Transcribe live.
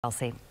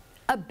Chelsea.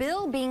 A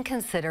bill being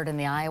considered in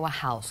the Iowa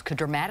House could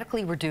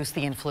dramatically reduce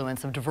the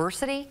influence of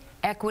diversity,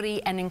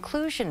 equity, and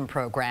inclusion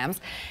programs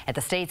at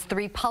the state's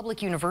 3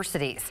 public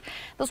universities.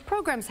 Those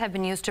programs have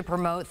been used to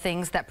promote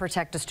things that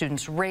protect a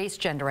student's race,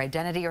 gender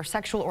identity, or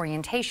sexual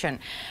orientation.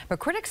 But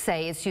critics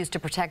say it's used to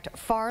protect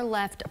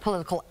far-left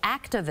political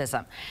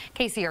activism.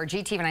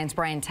 KCRG TV9's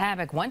Brian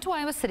Tabak went to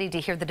Iowa City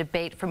to hear the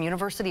debate from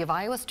University of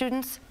Iowa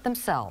students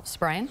themselves.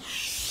 Brian?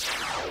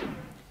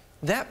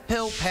 That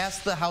bill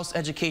passed the House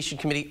Education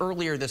Committee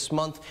earlier this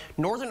month.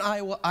 Northern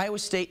Iowa, Iowa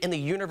State, and the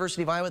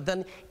University of Iowa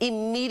then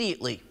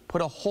immediately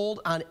put a hold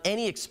on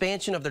any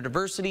expansion of their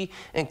diversity,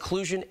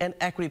 inclusion, and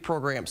equity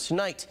programs.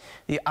 Tonight,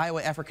 the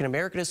Iowa African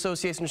American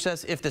Association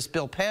says if this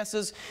bill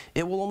passes,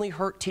 it will only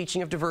hurt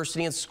teaching of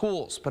diversity in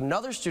schools. But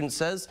another student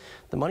says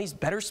the money's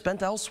better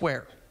spent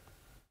elsewhere.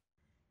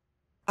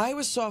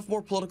 Iowa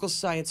sophomore political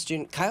science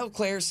student Kyle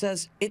Clare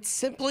says it's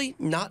simply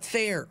not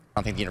fair.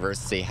 I don't think the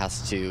university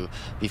has to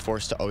be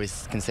forced to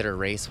always consider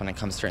race when it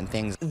comes to certain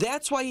things.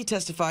 That's why he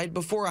testified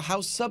before a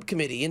House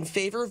subcommittee in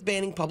favor of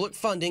banning public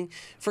funding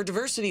for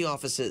diversity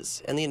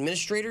offices and the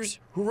administrators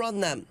who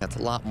run them. That's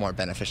a lot more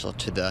beneficial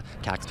to the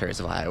taxpayers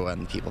of Iowa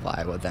and the people of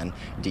Iowa than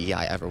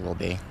DEI ever will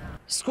be.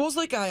 Schools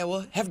like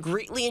Iowa have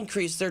greatly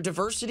increased their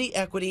diversity,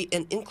 equity,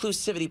 and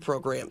inclusivity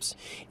programs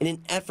in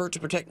an effort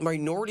to protect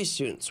minority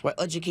students while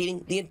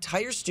educating the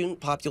entire student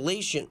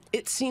population.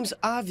 It seems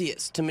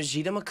obvious to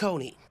Majida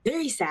McConey.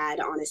 Very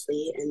sad,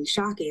 honestly, and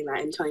shocking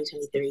that in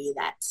 2023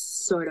 that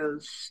sort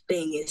of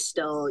thing is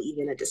still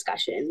even a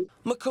discussion.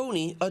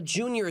 McConey, a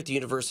junior at the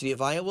University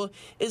of Iowa,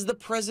 is the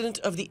president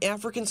of the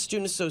African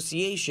Student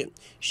Association.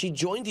 She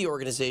joined the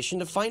organization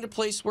to find a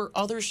place where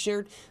others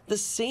shared the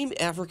same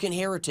African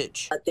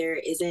heritage. But there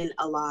isn't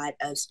a lot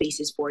of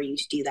spaces for you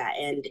to do that,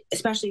 and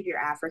especially if you're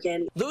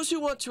African. Those who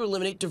want to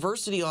eliminate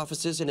diversity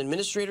offices and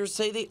administrators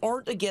say they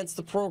aren't against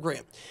the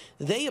program.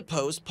 They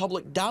oppose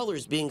public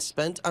dollars being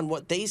spent on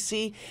what they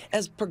see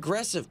as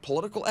progressive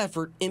political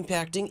effort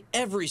impacting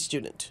every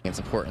student. It's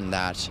important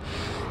that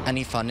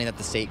any funding that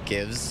the state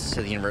gives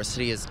to the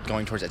university is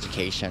going towards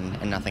education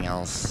and nothing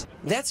else.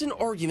 That's an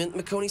argument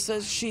McConey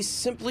says she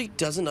simply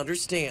doesn't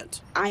understand.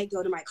 I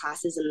go to my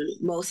classes,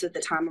 and most of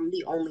the time I'm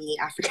the only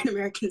African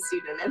American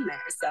student in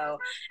there, so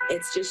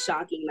it's just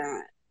shocking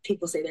that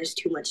people say there's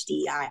too much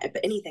DEI. If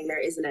anything, there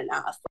isn't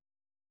enough.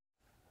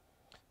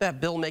 That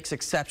bill makes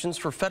exceptions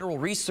for federal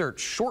research,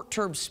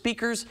 short-term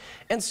speakers,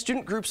 and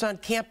student groups on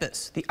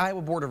campus. The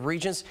Iowa Board of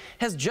Regents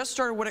has just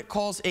started what it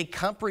calls a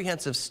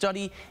comprehensive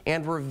study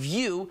and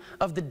review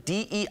of the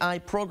DEI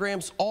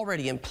programs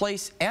already in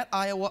place at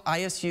Iowa,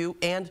 ISU,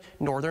 and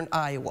Northern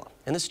Iowa.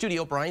 In the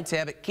studio, Brian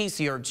Tabak,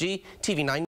 KCRG TV9.